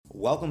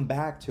Welcome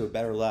back to A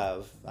Better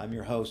Love. I'm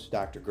your host,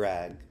 Dr.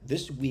 Greg.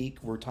 This week,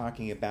 we're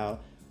talking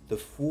about the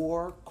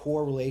 4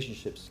 core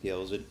relationship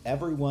skills that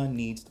everyone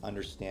needs to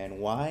understand.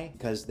 Why?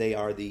 Because they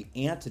are the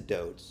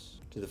antidotes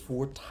to the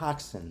 4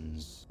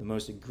 toxins, the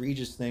most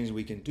egregious things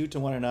we can do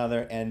to one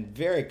another, and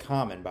very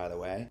common, by the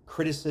way: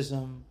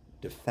 criticism,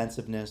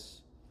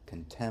 defensiveness,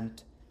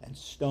 contempt, and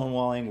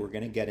stonewalling. We're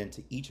going to get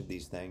into each of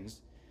these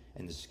things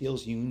and the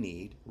skills you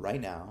need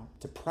right now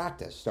to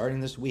practice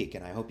starting this week.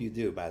 And I hope you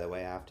do, by the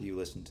way, after you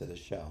listen to this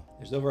show.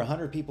 There's over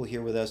 100 people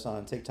here with us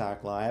on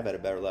TikTok Live at A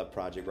Better Love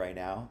Project right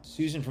now.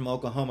 Susan from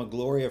Oklahoma,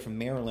 Gloria from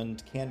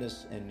Maryland,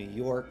 Candace in New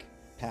York,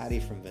 Patty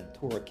from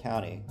Ventura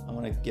County. I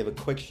want to give a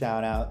quick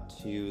shout out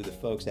to the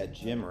folks at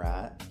Gym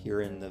Rat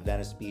here in the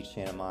Venice Beach,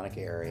 Santa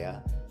Monica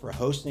area for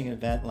hosting an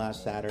event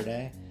last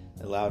Saturday.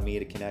 It allowed me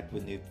to connect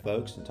with new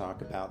folks and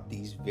talk about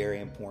these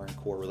very important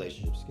core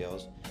relationship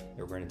skills that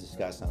we're going to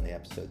discuss on the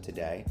episode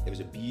today. It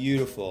was a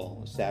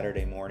beautiful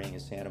Saturday morning in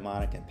Santa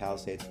Monica and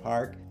Palisades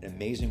Park. An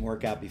amazing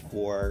workout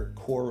before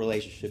core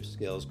relationship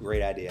skills.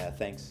 Great idea.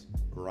 Thanks,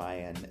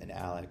 Ryan and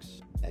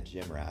Alex at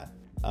Gym Rat.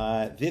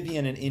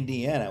 Vivian in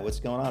Indiana,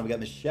 what's going on? We got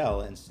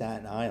Michelle in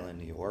Staten Island,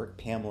 New York,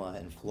 Pamela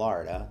in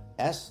Florida,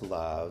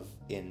 S-Love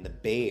in the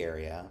Bay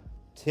Area,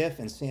 Tiff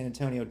in San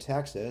Antonio,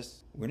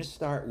 Texas. We're going to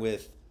start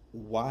with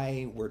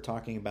why we're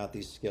talking about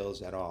these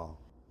skills at all.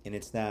 And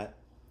it's that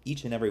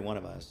each and every one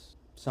of us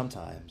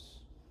sometimes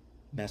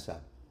mess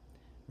up,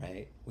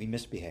 right? We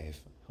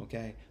misbehave,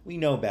 okay? We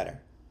know better,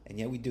 and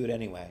yet we do it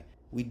anyway.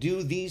 We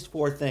do these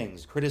 4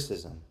 things: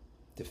 criticism,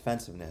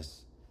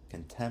 defensiveness,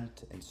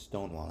 contempt, and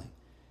stonewalling.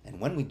 And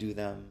when we do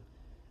them,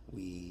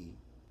 we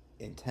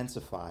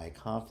intensify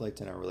conflict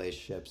in our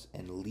relationships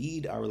and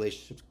lead our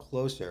relationships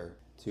closer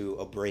to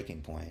a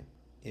breaking point.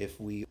 If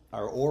we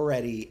are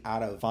already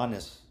out of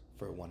fondness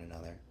for one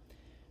another,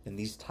 then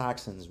these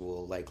toxins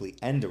will likely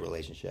end a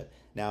relationship.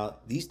 Now,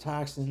 these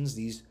toxins,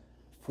 these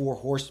 4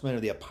 horsemen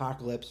of the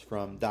apocalypse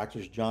from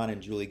Drs. John and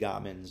Julie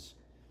Gottman's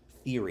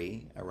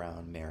theory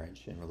around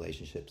marriage and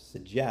relationships,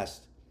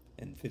 suggest,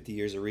 and 50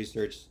 years of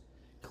research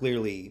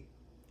clearly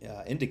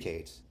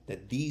indicates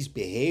that these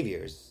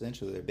behaviors,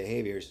 essentially their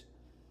behaviors,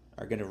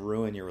 are going to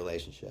ruin your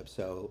relationship.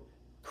 So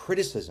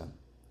criticism,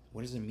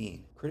 what does it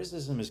mean?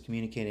 Criticism is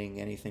communicating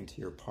anything to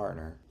your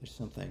partner. There's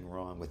something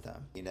wrong with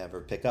them. You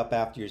never pick up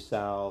after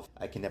yourself.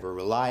 I can never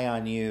rely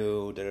on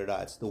you.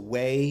 It's the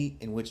way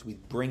in which we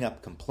bring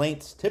up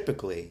complaints,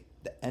 typically,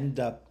 that end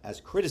up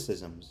as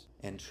criticisms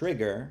and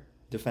trigger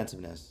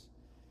defensiveness.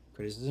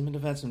 Criticism and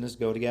defensiveness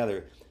go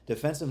together.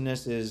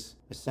 Defensiveness is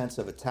a sense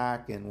of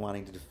attack and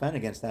wanting to defend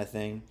against that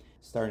thing,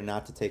 starting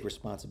not to take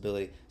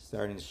responsibility,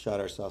 starting to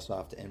shut ourselves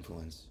off to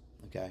influence.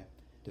 Okay?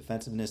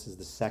 Defensiveness is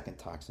the second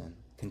toxin.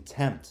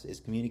 Contempt is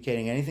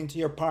communicating anything to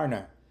your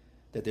partner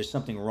that there's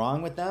something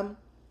wrong with them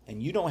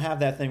and you don't have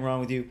that thing wrong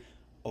with you,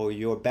 or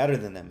you're better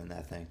than them in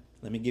that thing.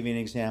 Let me give you an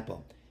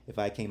example. If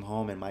I came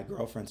home and my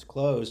girlfriend's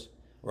clothes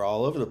were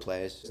all over the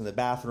place in the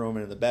bathroom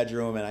and in the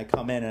bedroom, and I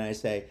come in and I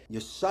say,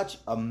 "You're such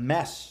a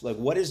mess. Like,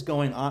 what is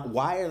going on?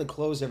 Why are the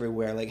clothes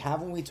everywhere? Like,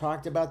 haven't we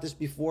talked about this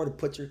before to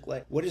put your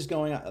clothes? What is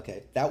going on?"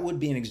 Okay, that would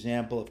be an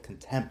example of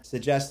contempt,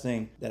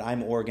 suggesting that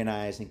I'm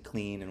organized and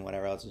clean and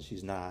whatever else, and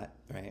she's not,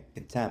 right?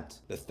 Contempt,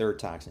 the third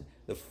toxin.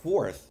 The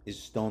fourth is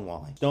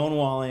stonewalling.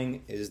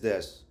 Stonewalling is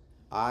this: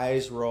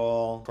 eyes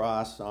roll,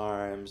 cross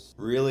arms,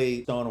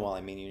 really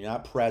stonewalling, meaning you're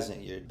not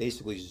present, you're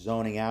basically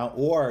zoning out,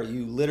 or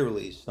you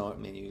literally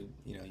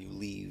you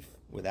leave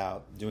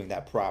without doing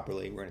that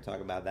properly. We're going to talk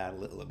about that a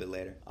little bit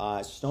later.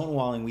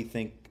 Stonewalling, we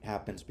think,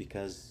 happens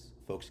because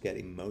folks get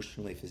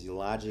emotionally,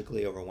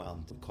 physiologically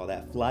overwhelmed. We call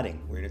that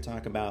flooding. We're going to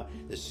talk about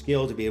the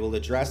skill to be able to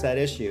address that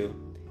issue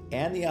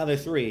and the other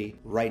 3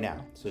 right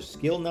now. So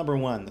skill number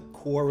 1, the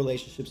core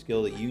relationship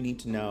skill that you need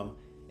to know,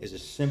 is a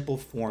simple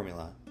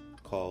formula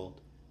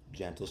called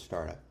gentle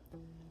startup.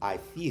 I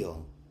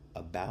feel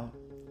about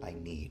I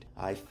need.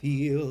 I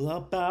feel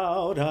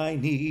about I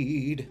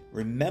need.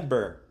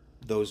 Remember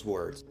those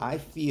words. I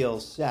feel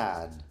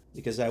sad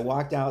because I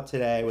walked out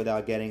today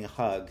without getting a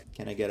hug.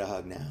 Can I get a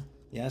hug now?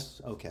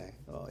 Yes? Okay.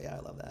 Oh yeah, I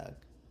love that hug.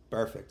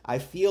 Perfect. I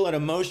feel an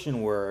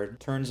emotion word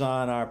turns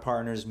on our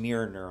partner's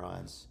mirror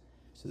neurons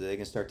so that they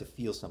can start to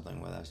feel something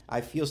with us.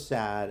 I feel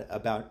sad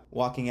about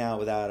walking out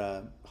without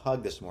a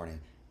hug this morning.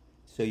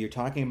 So you're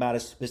talking about a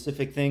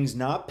specific things,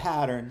 not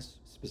patterns,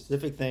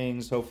 specific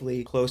things,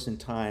 hopefully close in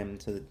time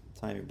to the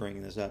time you're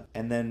bringing this up.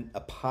 And then a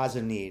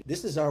positive need.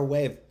 This is our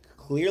way of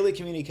clearly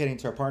communicating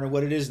to our partner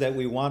what it is that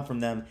we want from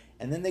them,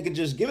 and then they can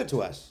just give it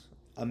to us.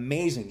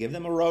 Amazing. Give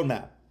them a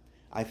roadmap.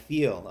 I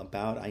feel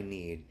about I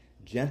need.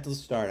 Gentle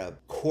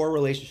startup. Core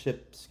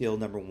relationship skill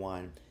number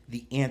 1,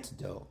 the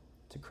antidote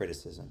to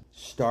criticism.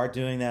 Start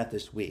doing that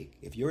this week.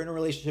 If you're in a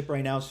relationship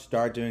right now,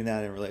 start doing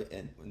that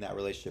in that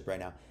relationship right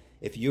now.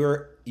 If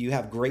you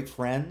have great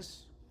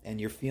friends and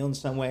you're feeling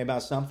some way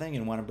about something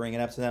and want to bring it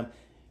up to them,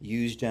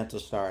 use gentle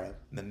startup.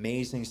 An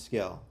amazing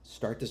skill.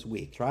 Start this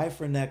week. Try it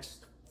for the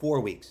next 4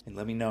 weeks and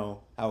let me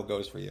know how it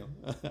goes for you.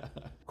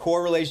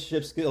 Core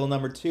relationship skill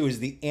number 2 is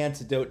the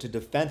antidote to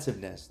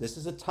defensiveness. This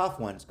is a tough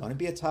one. It's going to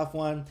be a tough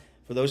one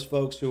For those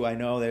folks who I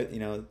know that,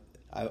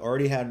 I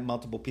already had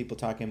multiple people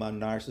talking about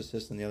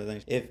narcissists and the other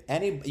things. If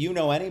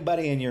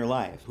anybody in your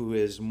life who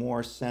is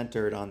more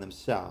centered on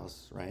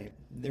themselves, right,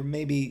 they're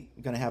maybe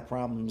going to have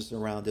problems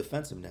around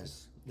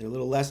defensiveness. They're a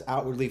little less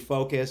outwardly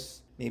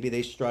focused. Maybe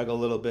they struggle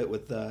a little bit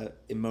with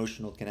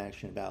emotional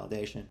connection,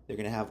 validation. They're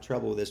going to have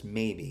trouble with this,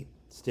 maybe.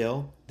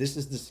 Still, this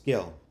is the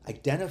skill.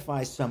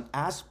 Identify some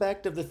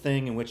aspect of the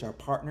thing in which our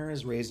partner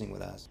is raising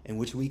with us, in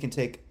which we can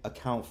take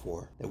account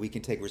for, that we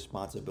can take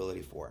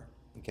responsibility for.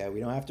 Okay, we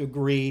don't have to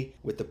agree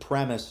with the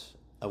premise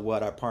of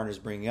what our partner is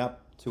bringing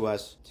up to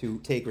us to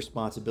take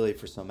responsibility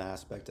for some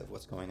aspect of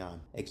what's going on.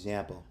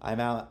 Example, I'm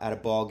out at a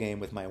ball game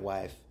with my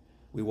wife.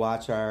 We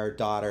watch our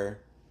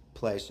daughter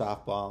play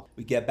softball.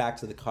 We get back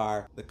to the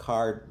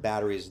car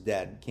battery is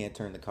dead. Can't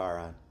turn the car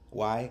on.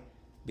 Why?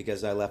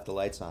 Because I left the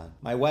lights on.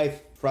 My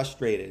wife,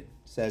 frustrated,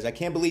 says, I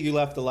can't believe you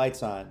left the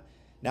lights on.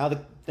 Now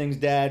the thing's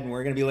dead and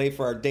we're going to be late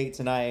for our date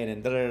tonight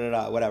and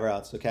whatever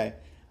else, okay?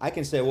 I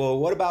can say, well,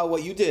 what about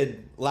what you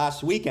did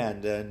last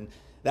weekend and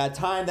that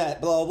time that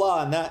blah,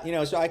 blah, and that,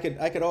 so I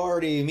could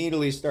already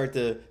immediately start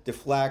to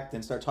deflect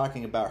and start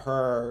talking about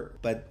her.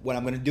 But what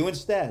I'm going to do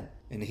instead,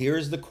 and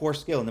here's the core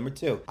skill, number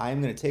 2,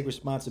 I'm going to take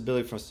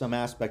responsibility for some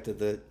aspect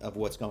of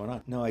what's going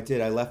on. No, I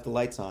did. I left the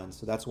lights on,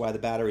 so that's why the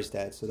battery's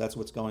dead. So that's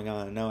what's going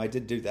on. No, I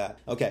did do that.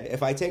 Okay,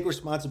 if I take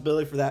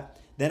responsibility for that,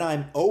 then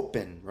I'm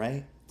open,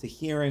 right, to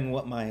hearing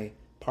what my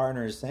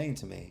partner is saying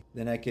to me.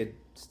 Then I could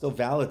still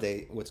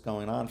validate what's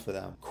going on for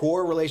them.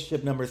 Core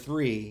relationship number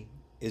 3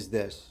 is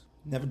this.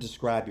 Never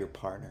describe your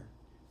partner.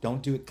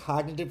 Don't do it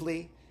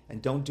cognitively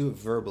and don't do it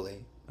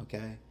verbally,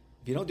 okay?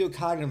 If you don't do it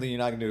cognitively, you're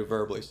not going to do it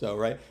verbally. So,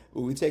 right,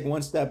 we take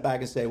one step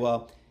back and say,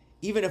 well,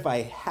 even if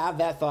I have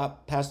that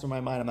thought pass through my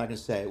mind, I'm not going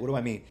to say it. What do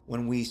I mean?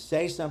 When we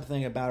say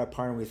something about our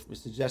partner, we're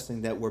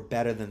suggesting that we're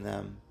better than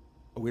them,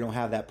 or we don't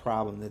have that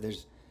problem, that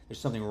there's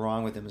something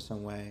wrong with them in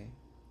some way.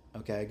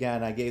 Okay,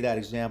 again, I gave that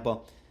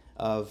example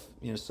of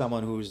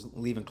someone who's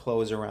leaving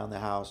clothes around the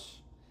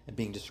house and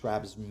being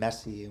described as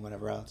messy and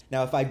whatever else.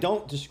 Now, if I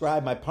don't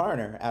describe my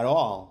partner at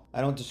all,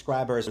 I don't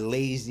describe her as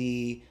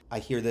lazy. I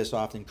hear this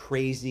often,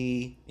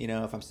 crazy.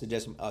 If I'm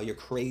suggesting, oh, you're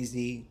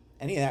crazy,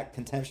 any of that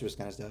contemptuous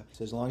kind of stuff.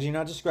 So as long as you're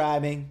not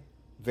describing,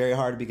 very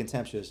hard to be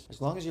contemptuous. As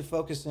long as you're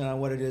focusing on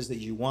what it is that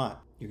you want,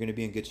 you're going to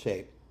be in good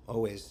shape.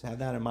 Always have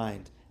that in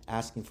mind,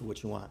 asking for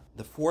what you want.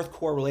 The 4th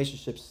core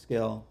relationship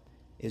skill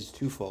is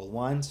twofold.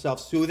 1,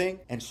 self-soothing,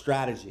 and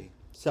strategy.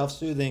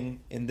 Self-soothing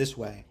in this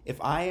way. If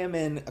I am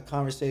in a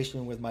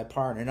conversation with my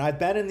partner, and I've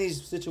been in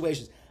these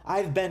situations,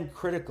 I've been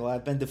critical,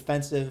 I've been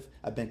defensive,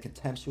 I've been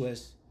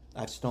contemptuous,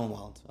 I've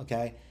stonewalled,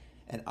 okay?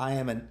 And I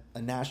am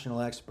a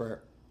national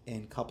expert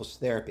in couples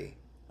therapy,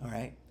 all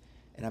right?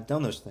 And I've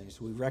done those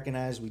things. We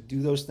recognize we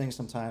do those things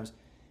sometimes.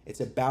 It's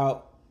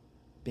about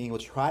being able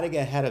to try to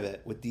get ahead of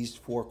it with these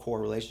 4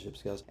 core relationship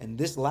skills. And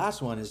this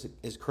last one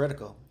is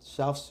critical,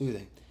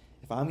 self-soothing.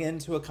 If I'm getting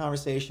into a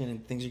conversation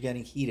and things are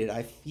getting heated,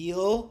 I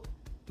feel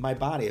my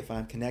body. If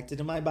I'm connected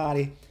to my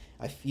body,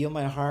 I feel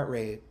my heart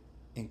rate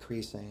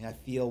increasing. I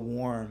feel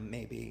warm,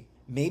 maybe.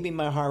 Maybe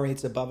my heart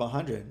rate's above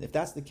 100. If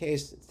that's the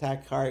case, it's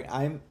tachycardic.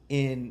 I'm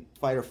in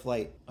fight or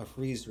flight, a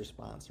freeze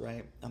response,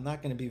 right? I'm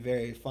not going to be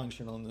very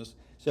functional in this.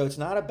 So it's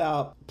not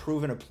about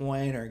proving a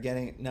point or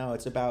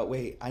it's about,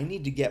 wait, I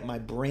need to get my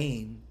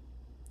brain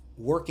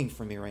working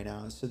for me right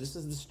now. So this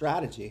is the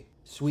strategy.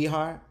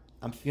 Sweetheart,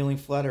 I'm feeling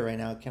fluttered right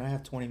now. Can I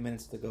have 20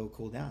 minutes to go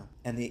cool down?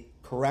 And the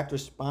correct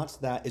response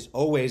to that is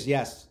always,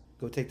 yes,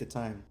 go take the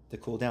time to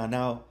cool down.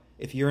 Now,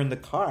 if you're in the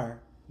car,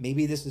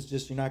 maybe this is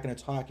just, you're not going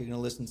to talk. You're going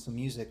to listen to some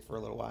music for a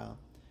little while,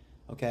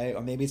 okay?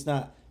 Or maybe it's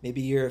not. Maybe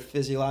you're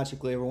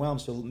physiologically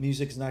overwhelmed, so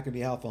music is not going to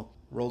be helpful.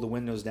 Roll the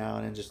windows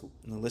down and just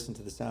listen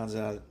to the sounds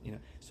out,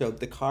 So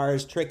the car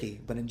is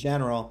tricky, but in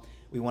general,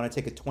 we want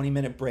to take a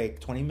 20-minute break.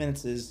 20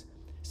 minutes is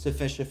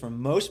sufficient for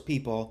most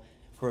people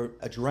for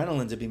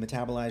adrenaline to be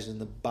metabolized in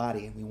the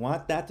body. And we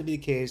want that to be the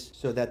case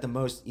so that the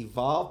most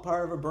evolved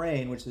part of our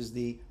brain, which is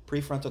the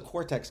prefrontal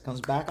cortex, comes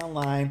back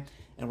online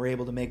and we're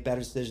able to make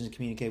better decisions and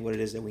communicate what it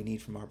is that we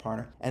need from our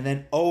partner. And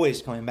then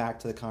always coming back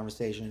to the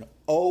conversation.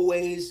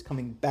 Always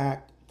coming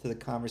back to the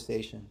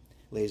conversation,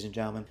 ladies and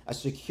gentlemen. A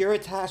secure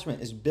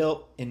attachment is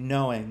built in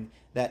knowing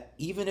that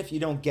even if you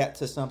don't get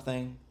to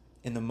something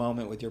in the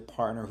moment with your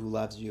partner who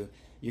loves you,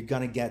 you're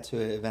going to get to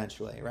it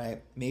eventually, right?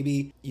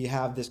 Maybe you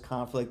have this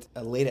conflict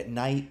late at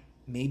night.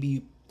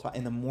 Maybe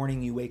in the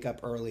morning you wake up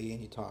early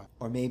and you talk.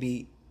 Or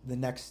maybe the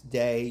next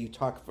day you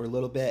talk for a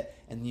little bit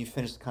and then you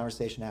finish the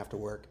conversation after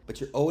work.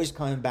 But you're always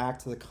coming back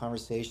to the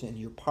conversation and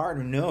your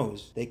partner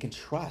knows they can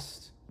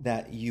trust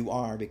that you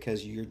are,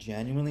 because you're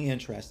genuinely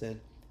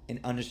interested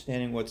in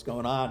understanding what's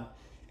going on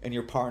in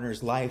your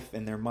partner's life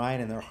and their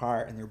mind and their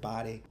heart and their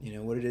body,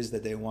 what it is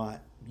that they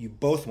want. You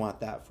both want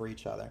that for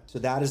each other. So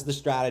that is the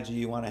strategy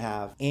you want to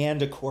have, and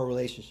a core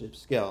relationship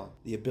skill.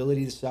 The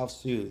ability to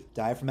self-soothe,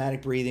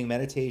 diaphragmatic breathing,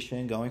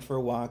 meditation, going for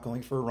a walk,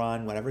 going for a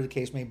run, whatever the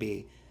case may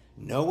be.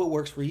 Know what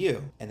works for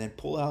you, and then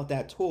pull out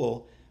that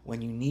tool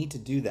when you need to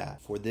do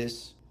that for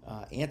this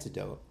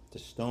antidote to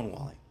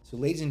stonewalling. So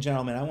ladies and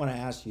gentlemen, I want to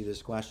ask you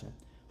this question.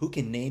 Who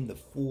can name the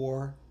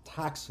 4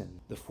 toxin,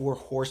 the 4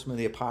 horsemen of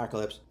the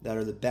apocalypse that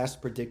are the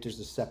best predictors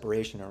of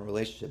separation or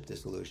relationship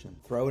dissolution?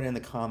 Throw it in the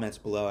comments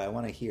below. I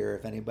want to hear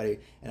if anybody,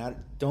 and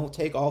don't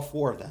take all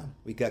 4 of them.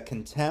 We got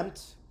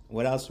contempt.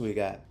 What else we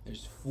got?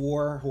 There's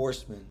 4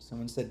 horsemen.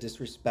 Someone said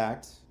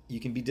disrespect. You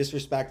can be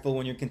disrespectful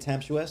when you're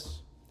contemptuous.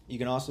 You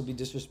can also be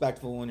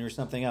disrespectful when you're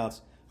something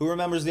else. Who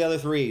remembers the other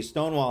 3?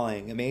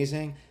 Stonewalling.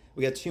 Amazing.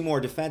 We got 2 more.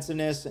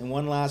 Defensiveness. And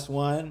one last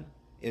one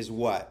is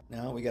what?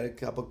 No, we got a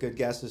couple good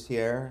guesses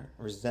here.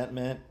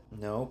 Resentment.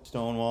 Nope.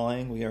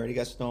 Stonewalling. We already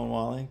got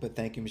stonewalling, but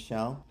thank you,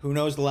 Michelle. Who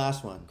knows the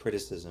last one?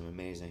 Criticism.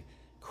 Amazing.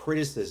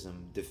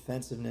 Criticism,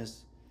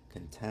 defensiveness,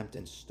 contempt,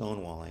 and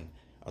stonewalling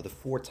are the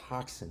 4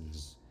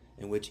 toxins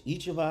in which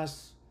each of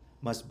us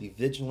must be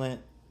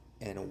vigilant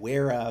and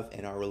aware of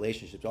in our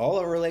relationships. All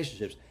our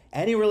relationships,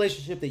 any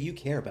relationship that you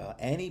care about,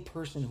 any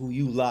person who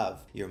you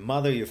love, your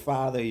mother, your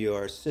father,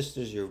 your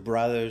sisters, your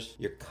brothers,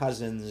 your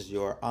cousins,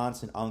 your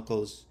aunts and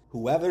uncles,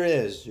 whoever it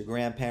is, your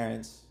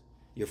grandparents,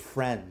 your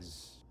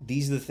friends.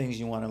 These are the things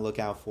you want to look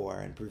out for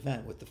and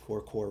prevent with the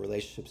 4 core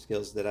relationship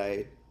skills that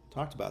I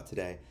talked about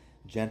today.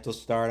 Gentle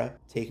startup,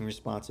 taking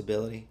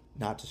responsibility,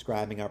 not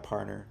describing our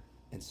partner,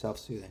 and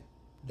self-soothing.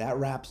 That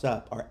wraps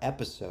up our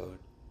episode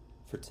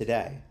for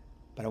today.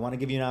 But I want to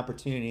give you an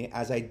opportunity,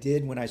 as I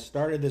did when I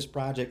started this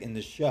project in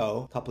the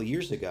show a couple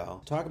years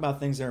ago, to talk about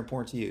things that are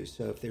important to you.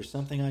 So if there's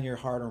something on your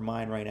heart or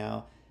mind right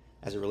now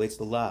as it relates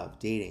to love,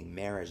 dating,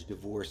 marriage,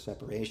 divorce,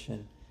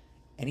 separation,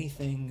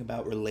 anything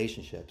about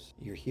relationships,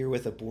 you're here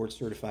with a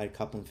board-certified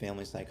couple and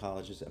family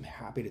psychologist. I'm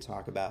happy to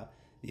talk about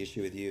the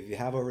issue with you. If you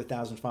have over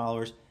 1,000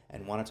 followers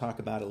and want to talk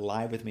about it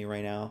live with me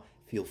right now,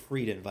 feel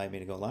free to invite me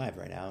to go live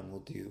right now, and we'll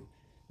do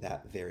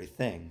that very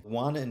thing.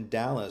 Juan in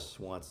Dallas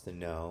wants to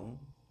know,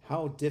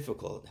 how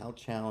difficult, how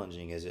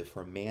challenging is it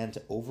for a man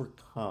to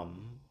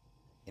overcome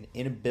an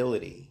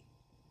inability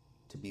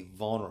to be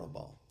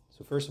vulnerable?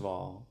 So first of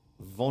all,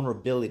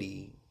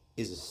 vulnerability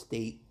is a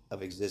state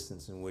of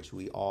existence in which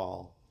we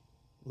all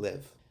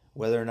live.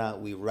 Whether or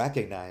not we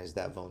recognize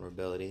that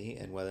vulnerability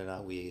and whether or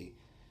not we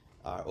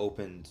are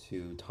open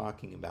to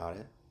talking about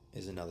it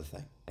is another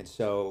thing. And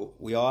so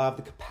we all have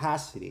the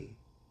capacity,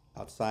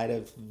 outside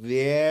of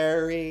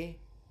very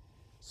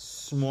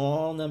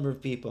small number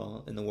of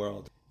people in the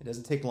world. It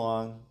doesn't take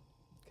long,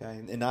 okay?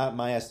 And not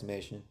my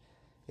estimation.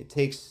 It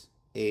takes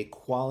a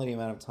quality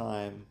amount of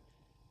time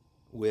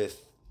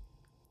with,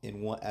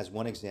 as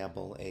one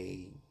example,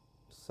 a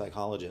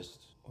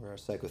psychologist or a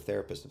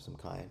psychotherapist of some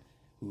kind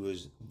who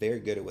is very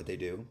good at what they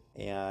do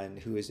and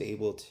who is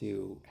able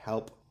to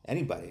help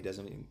anybody,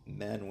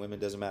 men, women,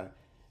 doesn't matter,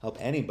 help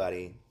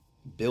anybody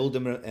build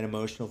an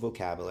emotional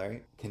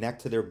vocabulary,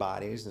 connect to their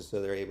bodies, and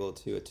so they're able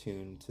to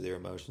attune to their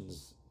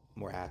emotions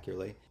more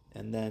accurately,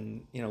 and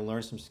then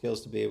learn some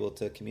skills to be able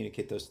to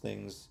communicate those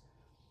things,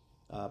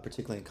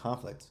 particularly in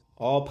conflict.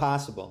 All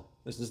possible.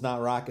 This is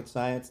not rocket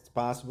science. It's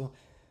possible.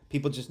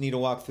 People just need to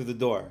walk through the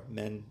door,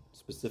 men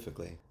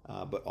specifically,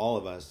 but all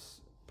of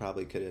us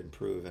probably could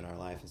improve in our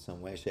life in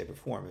some way, shape, or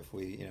form if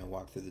we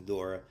walk through the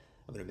door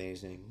of an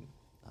amazing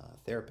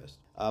therapist.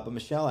 But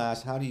Michelle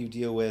asked, how do you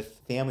deal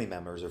with family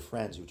members or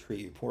friends who treat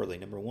you poorly?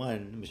 Number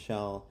one,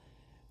 Michelle,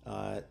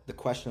 the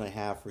question I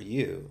have for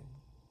you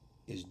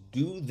is,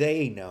 do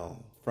they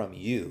know from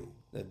you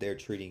that they're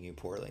treating you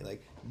poorly?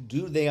 Like,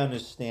 do they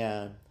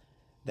understand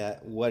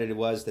that what it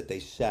was that they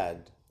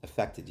said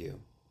affected you?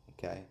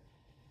 Okay.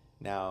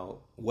 Now,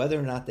 whether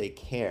or not they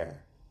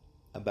care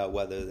about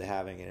whether they're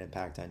having an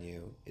impact on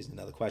you is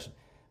another question.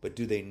 But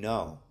do they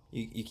know?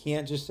 You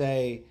can't just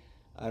say,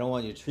 I don't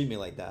want you to treat me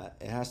like that.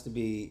 It has to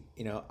be,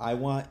 I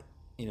want,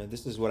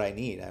 this is what I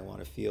need. I want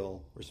to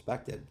feel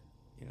respected.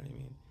 You know what I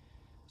mean?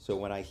 So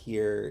when I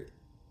hear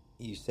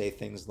you say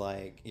things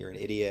like you're an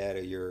idiot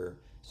or you're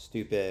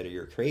stupid or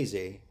you're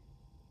crazy,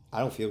 I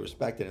don't feel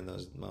respected in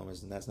those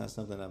moments, and that's not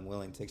something I'm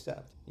willing to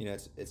accept.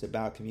 It's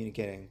about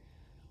communicating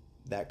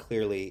that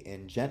clearly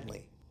and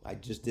gently. I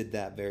just did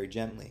that very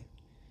gently,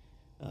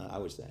 I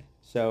would say.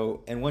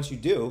 So, and once you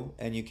do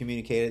and you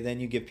communicate it, then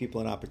you give people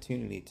an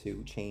opportunity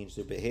to change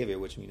their behavior,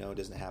 which we know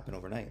doesn't happen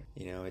overnight.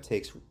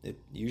 It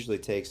usually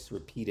takes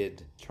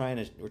repeated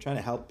we're trying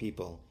to help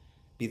people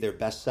be their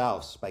best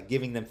selves by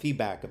giving them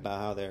feedback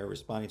about how they're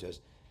responding to us.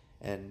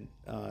 And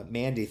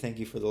Mandy, thank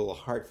you for the little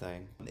heart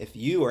thing. If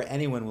you or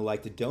anyone would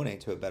like to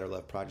donate to a Better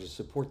Love Project,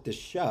 support this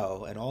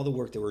show and all the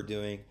work that we're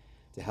doing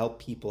to help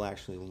people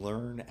actually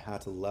learn how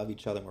to love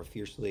each other more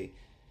fiercely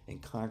in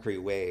concrete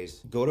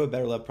ways, go to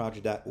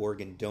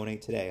betterloveproject.org and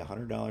donate today.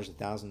 $100,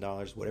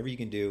 $1,000, whatever you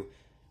can do.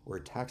 We're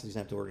a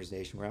tax-exempt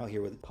organization. We're out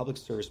here with a public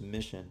service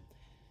mission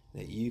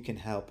that you can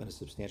help in a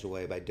substantial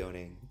way by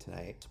donating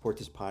tonight. Support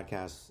this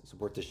podcast,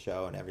 support this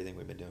show, and everything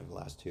we've been doing for the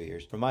last 2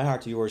 years. From my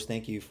heart to yours,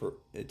 thank you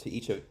to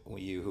each of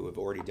you who have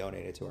already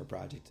donated to our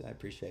project. I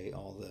appreciate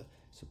all the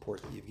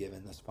support that you've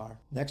given thus far.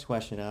 Next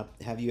question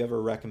up, have you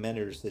ever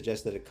recommended or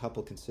suggested a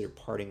couple consider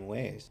parting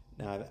ways?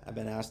 Now, I've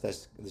been asked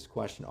this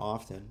question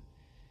often,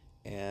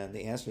 and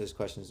the answer to this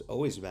question has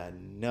always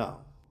been no.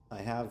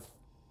 I have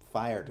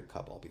fired a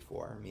couple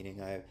before,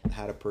 meaning I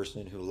had a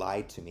person who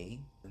lied to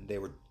me and they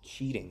were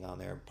cheating on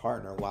their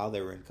partner while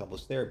they were in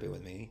couples therapy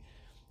with me.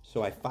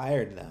 So I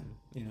fired them,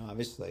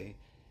 obviously,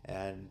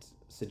 and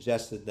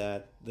suggested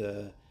that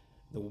the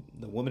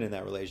woman in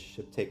that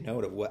relationship take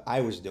note of what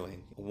I was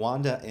doing.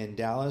 Wanda in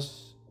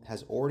Dallas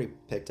has already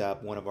picked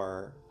up one of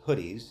our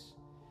hoodies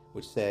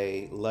which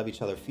say love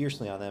each other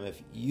fiercely on them.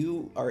 If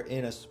you are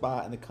in a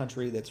spot in the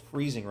country that's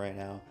freezing right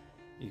now,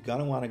 you're going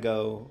to want to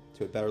go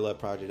to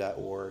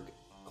betterloveproject.org,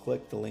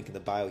 click the link in the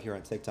bio here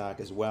on TikTok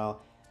as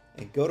well,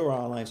 and go to our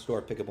online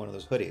store, pick up one of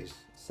those hoodies.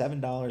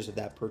 $7 of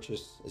that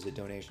purchase as a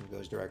donation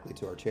goes directly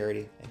to our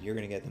charity, and you're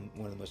going to get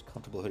one of the most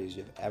comfortable hoodies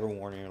you've ever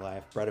worn in your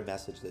life. Spread a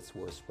message that's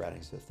worth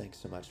spreading. So thanks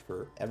so much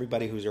for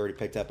everybody who's already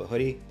picked up a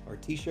hoodie or a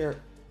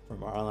t-shirt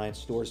from our online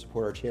store to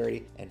support our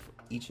charity, and for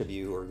each of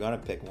you who are going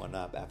to pick one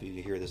up after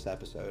you hear this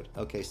episode.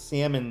 Okay,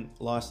 Sam in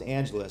Los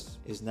Angeles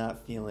is not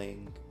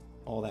feeling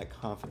all that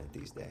confident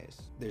these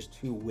days. There's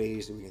two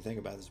ways that we can think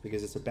about this,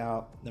 because it's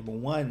about, number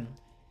one,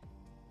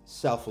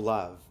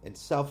 self-love. And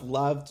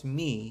self-love, to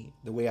me,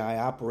 the way I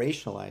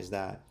operationalize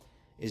that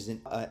is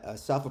a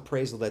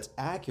self-appraisal that's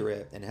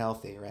accurate and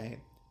healthy, right?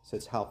 So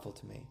it's helpful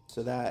to me.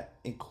 So that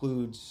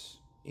includes,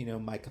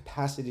 my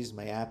capacities,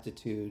 my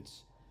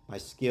aptitudes, my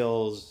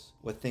skills,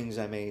 what things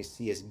I may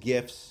see as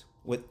gifts,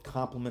 what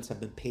compliments have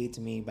been paid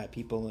to me by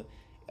people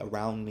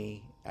around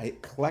me. I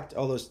collect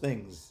all those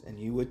things, and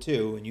you would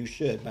too, and you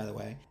should, by the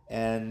way,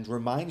 and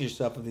remind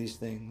yourself of these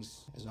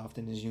things as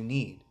often as you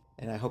need.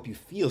 And I hope you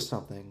feel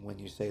something when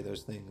you say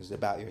those things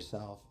about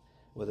yourself,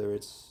 whether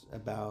it's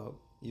about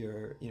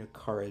your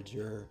courage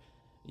or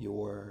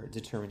your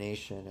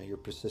determination or your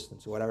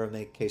persistence, whatever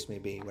the case may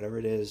be, whatever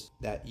it is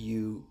that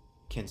you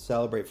can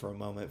celebrate for a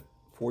moment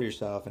for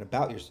yourself and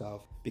about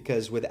yourself.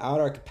 Because without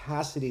our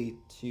capacity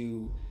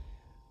to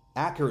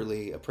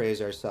accurately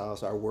appraise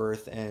ourselves, our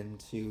worth, and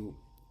to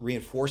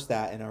reinforce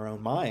that in our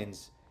own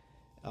minds,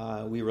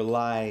 we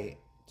rely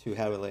too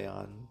heavily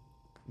on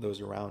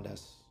those around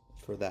us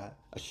for that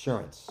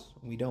assurance.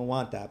 We don't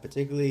want that,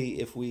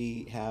 particularly if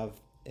we have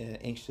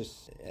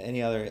anxious,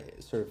 any other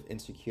sort of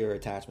insecure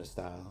attachment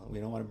style. We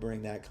don't want to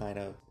bring that kind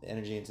of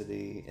energy into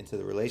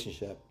the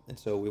relationship, and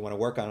so we want to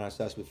work on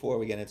ourselves before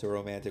we get into a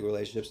romantic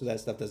relationship, so that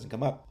stuff doesn't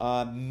come up.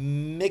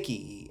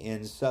 Mickey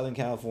in Southern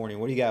California,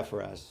 what do you got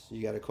for us?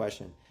 You got a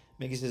question?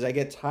 Mickey says, I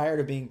get tired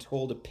of being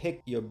told to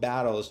pick your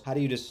battles. How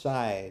do you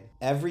decide?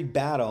 Every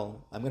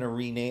battle, I'm going to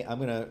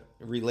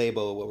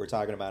relabel what we're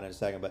talking about in a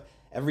second, but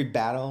every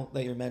battle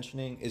that you're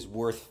mentioning is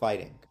worth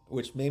fighting,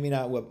 which maybe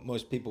not what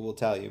most people will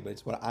tell you, but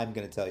it's what I'm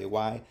going to tell you.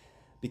 Why?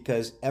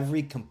 Because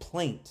every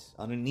complaint,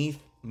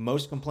 underneath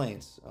most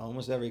complaints,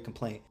 almost every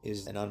complaint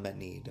is an unmet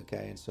need,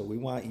 okay? And so we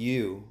want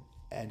you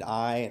and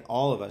I and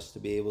all of us to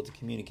be able to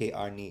communicate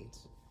our needs.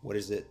 What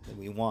is it that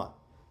we want?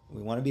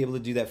 We want to be able to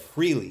do that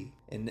freely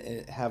and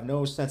have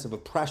no sense of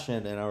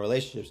oppression in our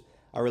relationships.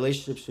 Our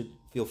relationships should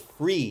feel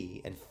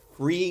free and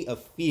free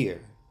of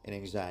fear and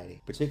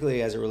anxiety,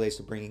 particularly as it relates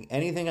to bringing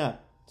anything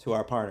up to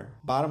our partner.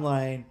 Bottom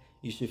line,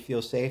 you should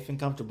feel safe and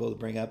comfortable to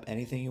bring up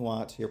anything you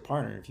want to your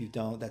partner. If you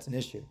don't, that's an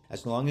issue.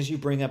 As long as you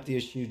bring up the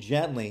issue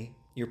gently,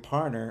 your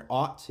partner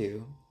ought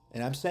to,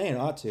 and I'm saying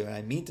ought to, and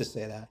I mean to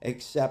say that,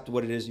 accept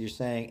what it is you're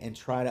saying and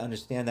try to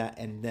understand that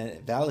and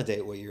then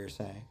validate what you're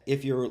saying.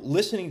 If you're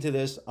listening to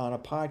this on a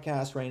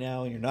podcast right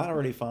now and you're not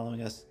already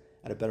following us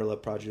at A Better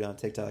Love Project on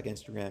TikTok,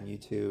 Instagram,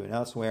 YouTube, and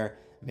elsewhere,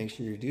 make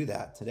sure you do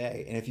that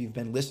today. And if you've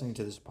been listening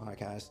to this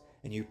podcast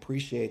and you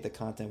appreciate the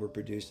content we're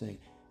producing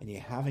and you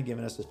haven't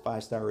given us a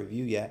 5-star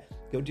review yet,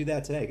 go do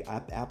that today.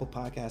 Apple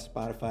Podcasts,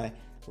 Spotify,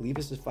 leave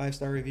us a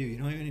 5-star review. You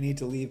don't even need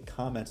to leave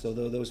comments,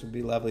 although those would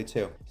be lovely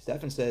too.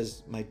 Stefan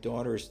says, my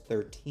daughter is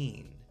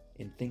 13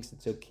 and thinks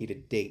it's okay to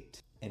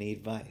date. Any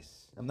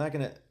advice? I'm not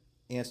going to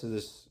answer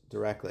this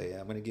directly.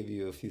 I'm going to give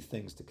you a few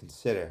things to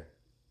consider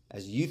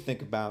as you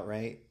think about,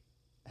 right,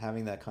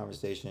 having that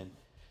conversation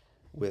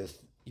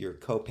with your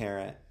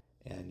co-parent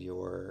and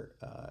your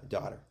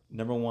daughter.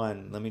 Number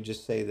one, let me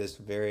just say this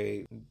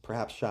very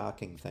perhaps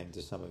shocking thing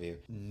to some of you.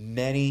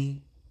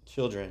 Many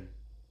children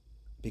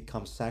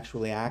become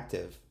sexually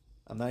active.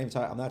 I'm not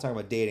talking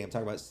about dating. I'm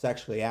talking about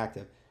sexually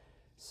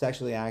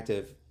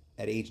active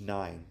at age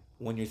 9.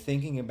 When you're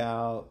thinking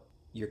about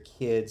your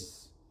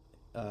kids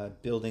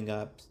building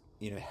up,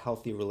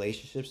 healthy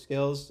relationship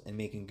skills and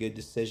making good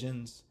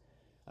decisions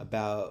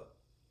about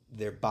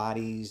their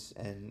bodies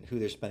and who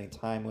they're spending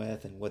time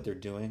with and what they're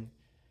doing,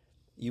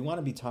 you want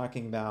to be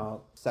talking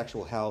about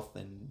sexual health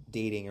and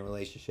dating and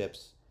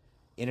relationships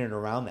in and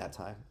around that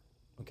time,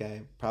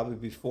 okay? Probably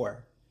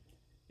before,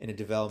 in a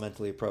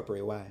developmentally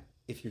appropriate way.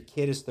 If your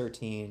kid is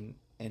 13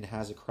 and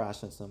has a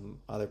crush on some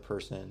other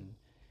person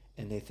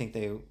and they think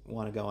they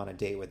want to go on a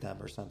date with them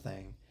or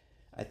something,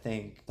 I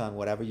think on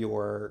whatever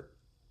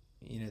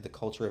the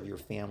culture of your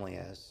family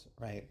is,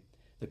 right?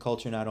 The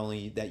culture not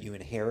only that you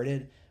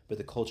inherited, but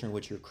the culture in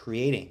which you're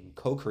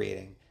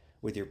co-creating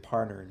with your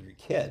partner and your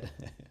kid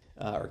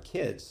or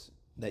kids,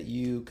 that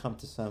you come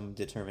to some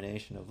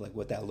determination of like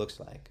what that looks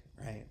like,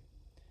 right?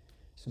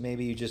 So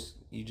maybe you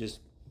just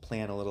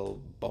plan a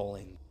little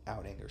bowling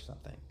outing or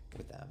something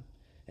with them,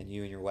 and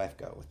you and your wife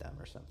go with them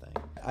or something.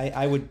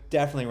 I would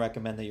definitely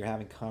recommend that you're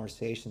having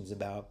conversations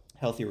about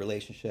healthy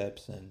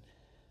relationships and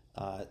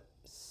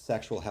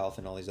sexual health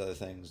and all these other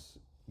things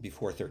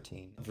before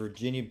 13.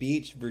 Virginia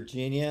Beach,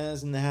 Virginia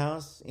is in the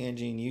house.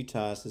 Angie in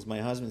Utah says, my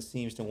husband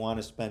seems to want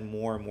to spend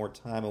more and more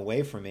time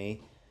away from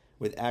me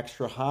with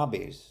extra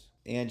hobbies.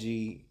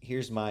 Angie,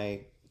 here's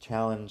my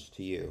challenge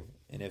to you.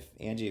 And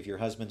if your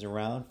husband's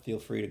around, feel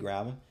free to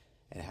grab him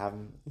and have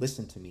them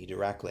listen to me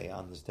directly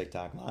on this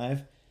TikTok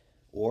Live,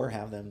 or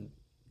have them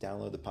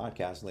download the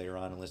podcast later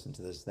on and listen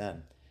to this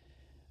then.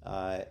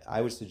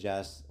 I would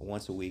suggest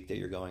once a week that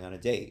you're going on a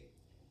date.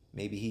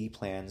 Maybe he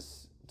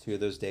plans 2 of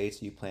those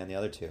dates, you plan the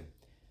other 2.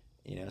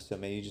 So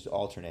maybe you just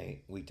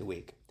alternate week to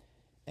week.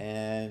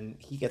 And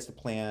he gets to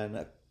plan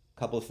a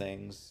couple of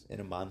things in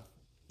a month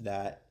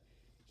that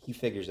he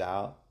figures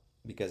out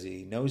because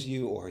he knows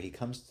you, or he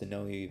comes to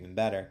know you even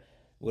better,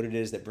 what it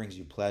is that brings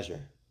you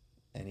pleasure.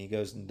 And he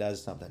goes and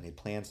does something. He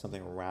plans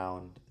something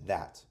around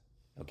that,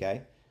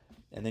 okay?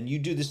 And then you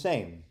do the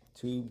same,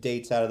 2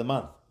 dates out of the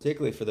month.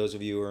 Particularly for those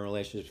of you who are in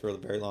relationships for a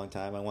very long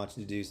time, I want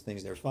you to do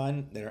things that are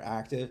fun, that are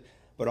active,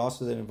 but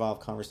also that involve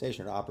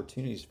conversation or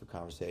opportunities for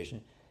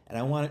conversation. And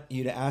I want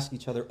you to ask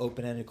each other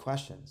open-ended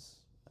questions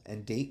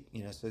and date,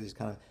 so these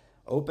kind of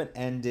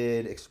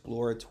open-ended,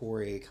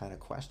 exploratory kind of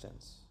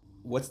questions.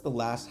 What's the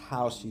last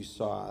house you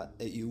saw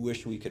that you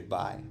wish we could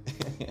buy?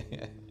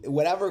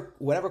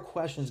 Whatever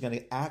question is going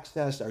to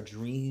access our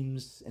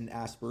dreams and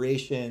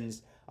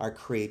aspirations, our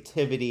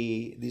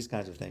creativity, these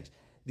kinds of things.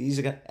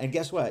 And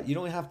guess what? You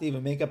don't have to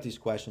even make up these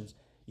questions.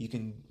 You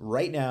can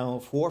right now,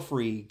 for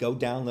free, go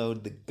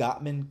download the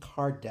Gottman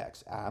Card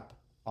Decks app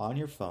on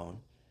your phone,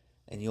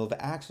 and you'll have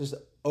access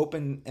to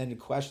open-ended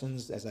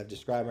questions, as I've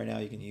described right now.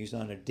 You can use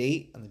on a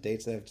date, on the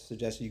dates that I've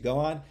suggested you go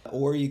on,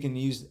 or you can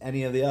use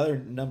any of the other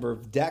number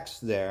of decks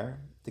there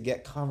to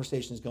get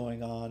conversations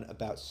going on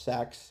about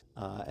sex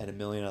and a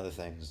million other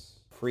things.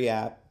 Free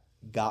app,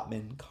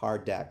 Gottman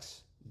Card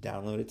Decks.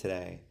 Download it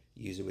today.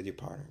 Use it with your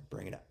partner.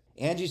 Bring it up.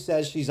 Angie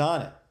says she's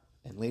on it.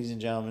 And ladies and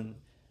gentlemen,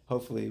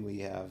 hopefully we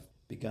have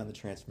begun the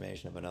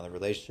transformation of another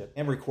relationship.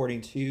 I'm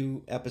recording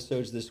 2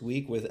 episodes this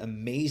week with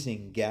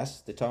amazing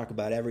guests to talk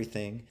about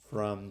everything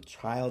from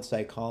child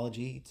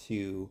psychology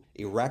to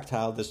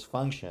erectile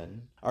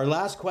dysfunction. Our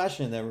last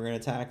question that we're going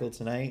to tackle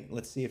tonight,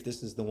 let's see if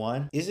this is the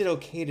one. Is it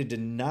okay to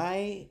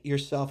deny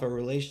yourself a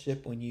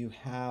relationship when you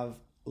have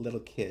little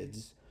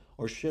kids,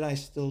 or should I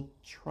still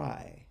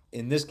try?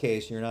 In this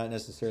case, you're not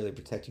necessarily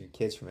protecting your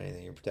kids from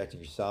anything. You're protecting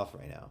yourself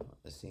right now,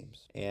 it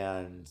seems.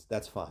 And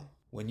that's fine.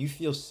 When you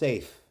feel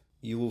safe,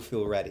 you will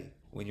feel ready.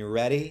 When you're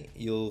ready,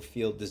 you'll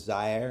feel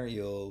desire.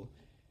 You'll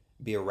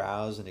be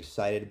aroused and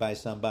excited by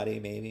somebody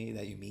maybe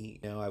that you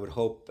meet. I would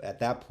hope at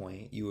that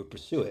point you would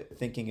pursue it,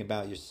 thinking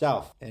about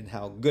yourself and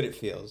how good it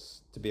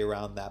feels to be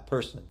around that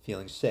person,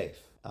 feeling safe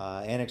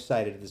and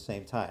excited at the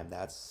same time.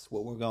 That's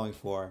what we're going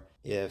for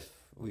if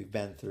we've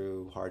been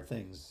through hard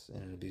things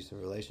in an abusive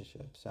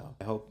relationship. So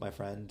I hope, my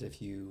friend,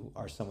 if you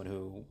are someone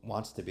who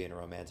wants to be in a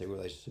romantic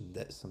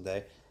relationship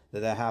someday,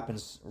 that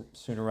happens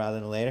sooner rather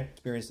than later.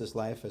 Experience this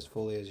life as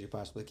fully as you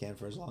possibly can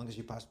for as long as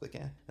you possibly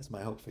can. That's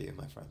my hope for you,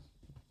 my friend.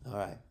 All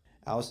right.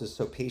 Alice says,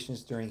 so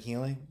patience during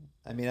healing?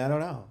 I don't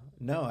know.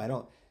 No, I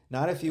don't.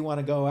 Not if you want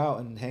to go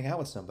out and hang out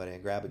with somebody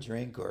and grab a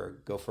drink, or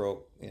go for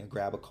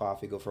grab a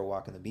coffee, go for a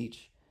walk on the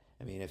beach.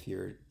 If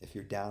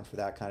you're down for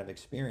that kind of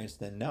experience,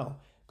 then no.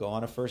 Go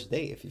on a first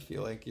date if you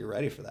feel like you're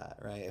ready for that,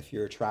 right? If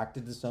you're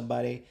attracted to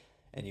somebody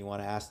and you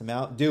want to ask them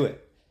out, do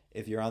it.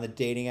 If you're on the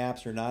dating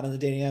apps or not on the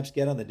dating apps,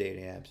 get on the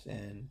dating apps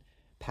and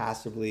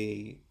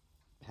passively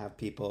have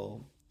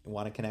people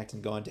want to connect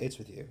and go on dates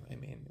with you.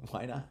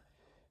 Why not?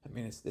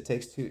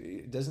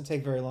 It doesn't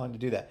take very long to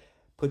do that.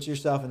 Put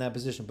yourself in that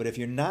position. But if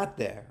you're not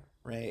there,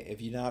 right?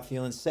 If you're not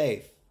feeling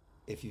safe,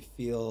 if you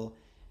feel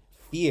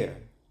fear,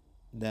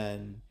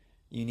 then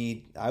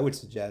I would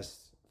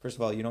suggest, first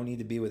of all, you don't need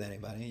to be with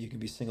anybody. You can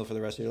be single for the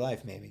rest of your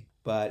life, maybe.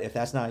 But if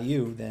that's not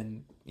you,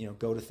 then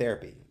go to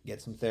therapy.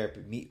 Get some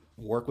therapy.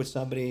 Work with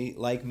somebody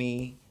like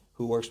me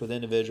who works with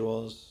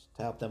individuals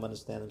to help them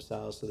understand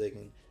themselves so they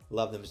can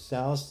love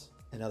themselves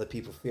and other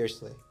people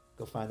fiercely.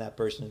 Go find that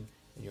person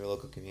in your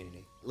local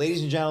community.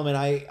 Ladies and gentlemen,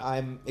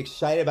 I'm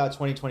excited about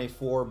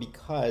 2024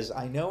 because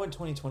I know in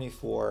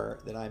 2024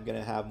 that I'm going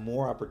to have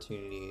more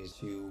opportunities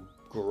to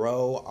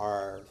grow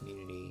our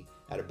community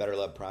at a Better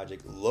Love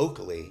Project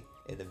locally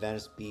in the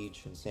Venice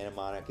Beach and Santa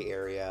Monica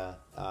area,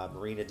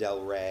 Marina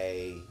Del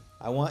Rey.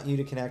 I want you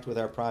to connect with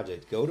our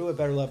project. Go to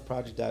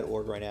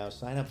abetterloveproject.org right now.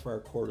 Sign up for our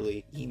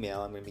quarterly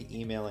email. I'm going to be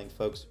emailing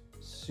folks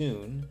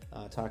soon,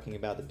 talking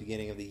about the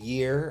beginning of the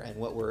year and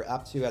what we're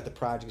up to at the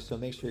project. So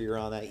make sure you're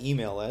on that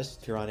email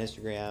list. If you're on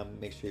Instagram,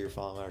 make sure you're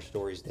following our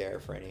stories there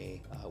for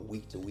any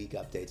week-to-week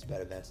updates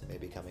about events that may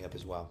be coming up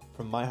as well.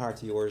 From my heart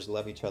to yours,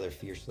 love each other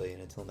fiercely.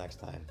 And until next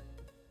time,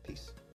 peace.